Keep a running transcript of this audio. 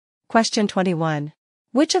Question 21.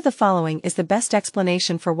 Which of the following is the best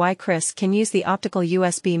explanation for why Chris can use the optical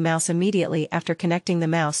USB mouse immediately after connecting the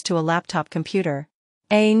mouse to a laptop computer?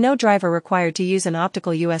 A. No driver required to use an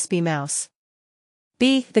optical USB mouse.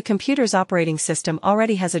 B. The computer's operating system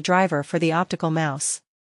already has a driver for the optical mouse.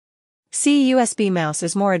 C. USB mouse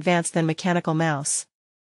is more advanced than mechanical mouse.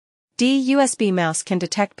 D. USB mouse can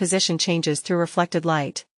detect position changes through reflected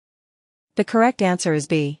light. The correct answer is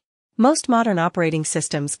B. Most modern operating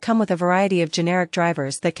systems come with a variety of generic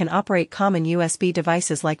drivers that can operate common USB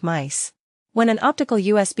devices like mice. When an optical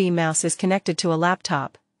USB mouse is connected to a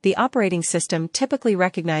laptop, the operating system typically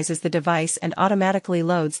recognizes the device and automatically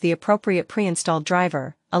loads the appropriate pre-installed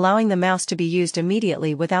driver, allowing the mouse to be used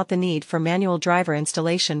immediately without the need for manual driver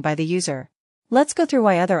installation by the user. Let's go through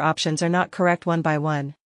why other options are not correct one by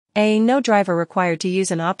one. A. No driver required to use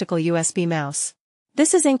an optical USB mouse.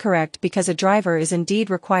 This is incorrect because a driver is indeed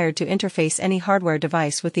required to interface any hardware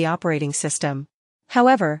device with the operating system.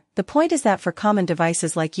 However, the point is that for common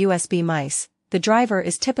devices like USB mice, the driver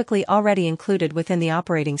is typically already included within the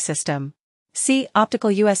operating system. C. Optical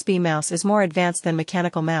USB mouse is more advanced than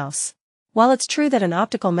mechanical mouse. While it's true that an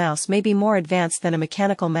optical mouse may be more advanced than a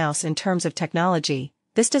mechanical mouse in terms of technology,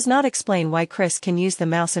 this does not explain why Chris can use the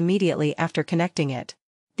mouse immediately after connecting it.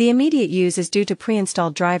 The immediate use is due to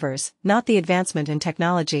pre-installed drivers, not the advancement in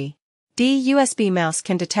technology. D. USB mouse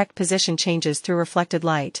can detect position changes through reflected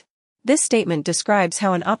light. This statement describes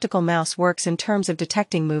how an optical mouse works in terms of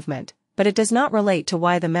detecting movement, but it does not relate to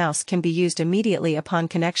why the mouse can be used immediately upon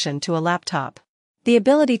connection to a laptop. The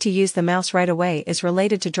ability to use the mouse right away is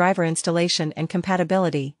related to driver installation and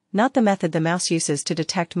compatibility, not the method the mouse uses to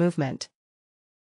detect movement.